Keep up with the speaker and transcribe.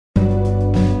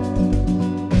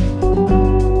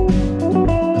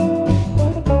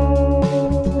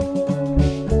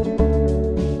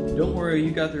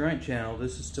got the right channel.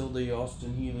 This is still the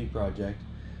Austin Healey project.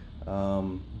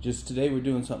 Just today we're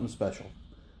doing something special.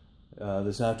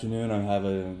 This afternoon I have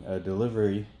a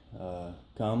delivery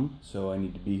come, so I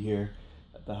need to be here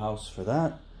at the house for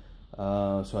that.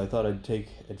 So I thought I'd take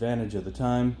advantage of the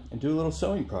time and do a little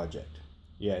sewing project.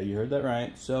 Yeah, you heard that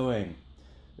right, sewing.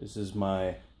 This is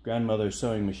my grandmother's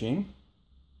sewing machine,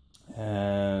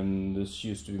 and this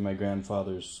used to be my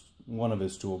grandfather's, one of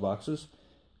his toolboxes.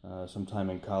 Sometime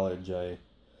in college I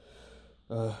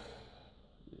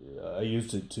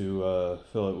used it to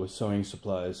fill it with sewing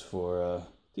supplies for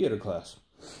theater class.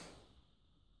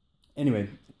 Anyway,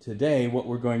 today what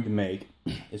we're going to make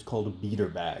is called a beater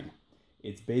bag.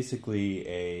 It's basically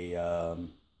a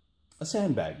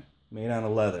sandbag made out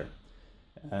of leather,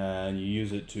 and you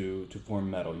use it to form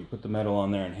metal. You put the metal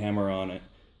on there and hammer on it.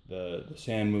 The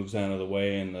sand moves out of the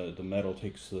way, and the metal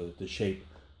takes the shape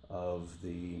of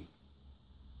the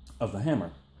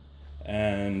hammer.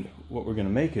 And what we're going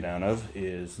to make it out of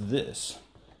is this.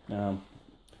 Now,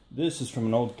 this is from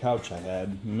an old couch I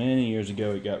had many years ago.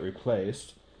 It got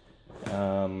replaced,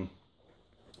 and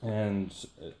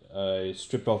I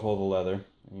stripped off all the leather,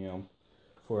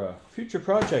 for a future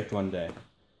project one day.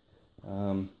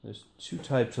 There's two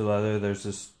types of leather. There's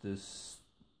this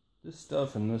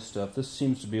stuff and this stuff. This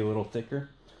seems to be a little thicker.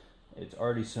 It's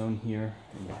already sewn here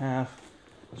in half.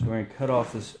 So we're going to cut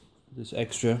off this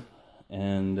extra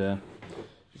and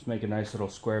just make a nice little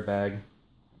square bag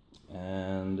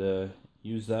and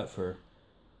use that for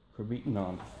beating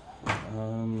on.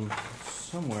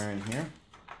 Somewhere in here,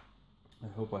 I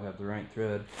hope I have the right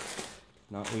thread. If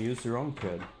not, we use the wrong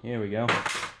thread. Here we go.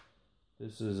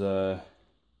 This is this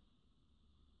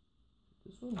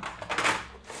one.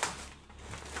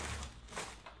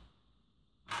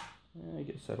 I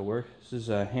guess that'll work. This is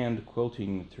a hand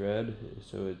quilting thread,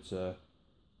 so it's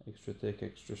extra thick,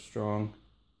 extra strong.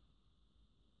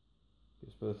 I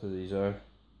guess both of these are.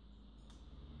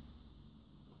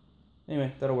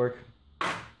 Anyway, that'll work.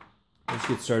 Let's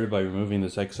get started by removing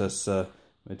this excess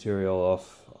material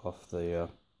off the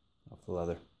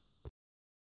leather.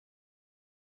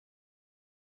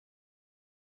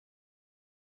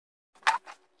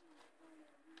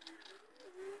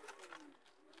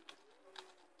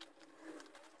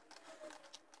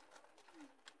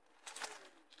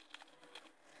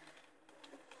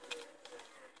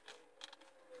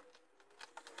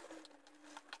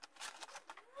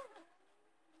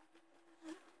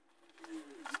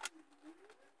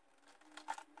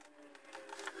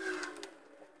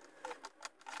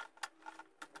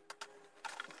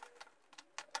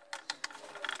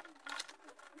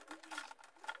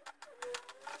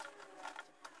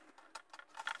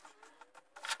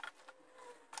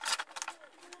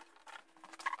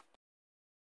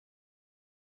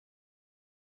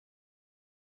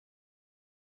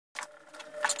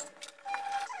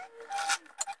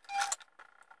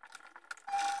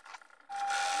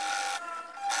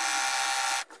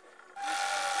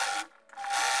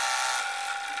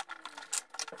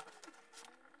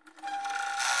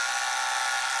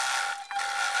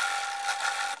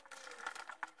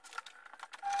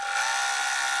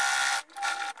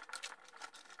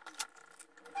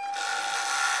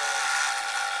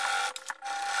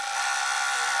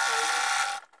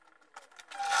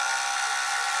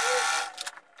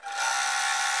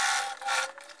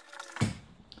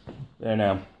 There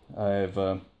now,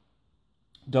 I've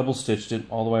double stitched it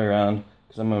all the way around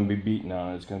because I'm going to be beating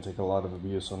on it. It's going to take a lot of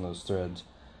abuse on those threads.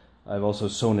 I've also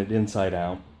sewn it inside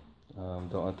out.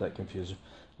 Don't let that confuse you.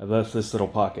 I've left this little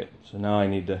pocket, so now I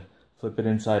need to flip it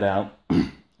inside out.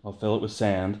 I'll fill it with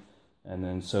sand and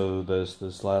then sew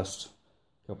this last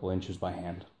couple inches by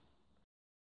hand.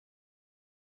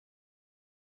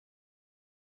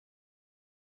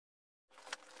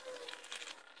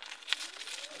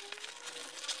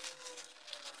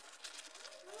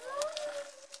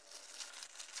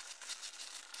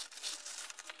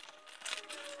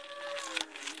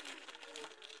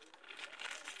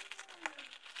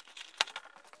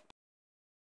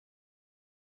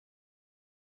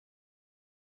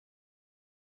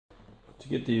 To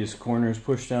get these corners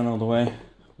pushed down all the way,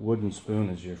 wooden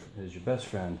spoon is your best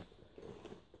friend.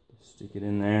 Stick it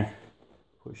in there,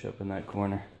 push up in that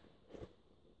corner.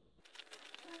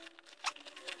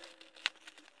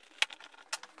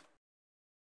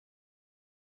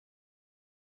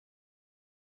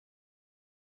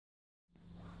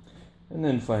 And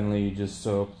then finally you just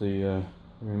sew up the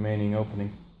remaining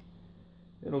opening.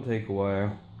 It'll take a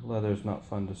while. Leather's not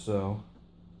fun to sew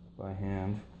by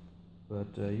hand,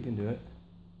 but you can do it.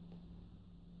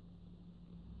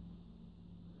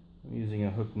 I'm using a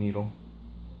hook needle.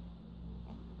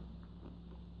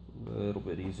 A little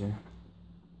bit easier.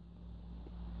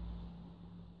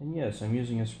 And yes, I'm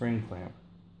using a spring clamp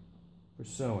for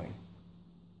sewing.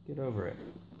 Get over it.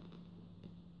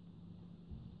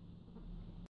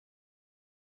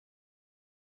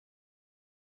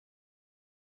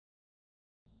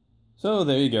 So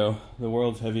there you go, the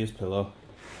world's heaviest pillow.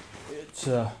 It's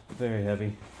very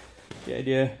heavy. The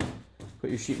idea, put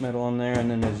your sheet metal on there, and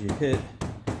then as you hit,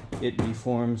 it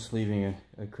deforms, leaving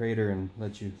a crater, and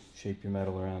lets you shape your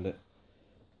metal around it.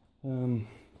 I'm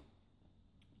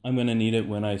going to need it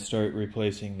when I start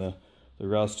replacing the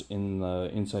rust in the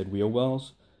inside wheel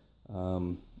wells.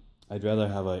 I'd rather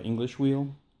have an English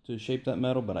wheel to shape that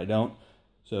metal, but I don't.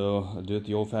 So I'll do it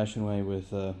the old-fashioned way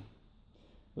with a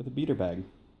beater bag.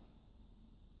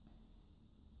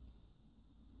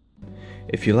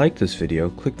 If you liked this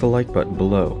video, click the like button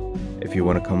below. If you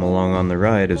want to come along on the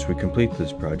ride as we complete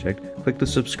this project, click the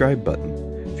subscribe button.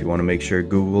 If you want to make sure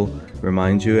Google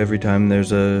reminds you every time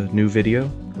there's a new video,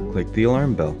 click the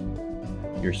alarm bell.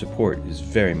 Your support is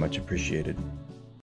very much appreciated.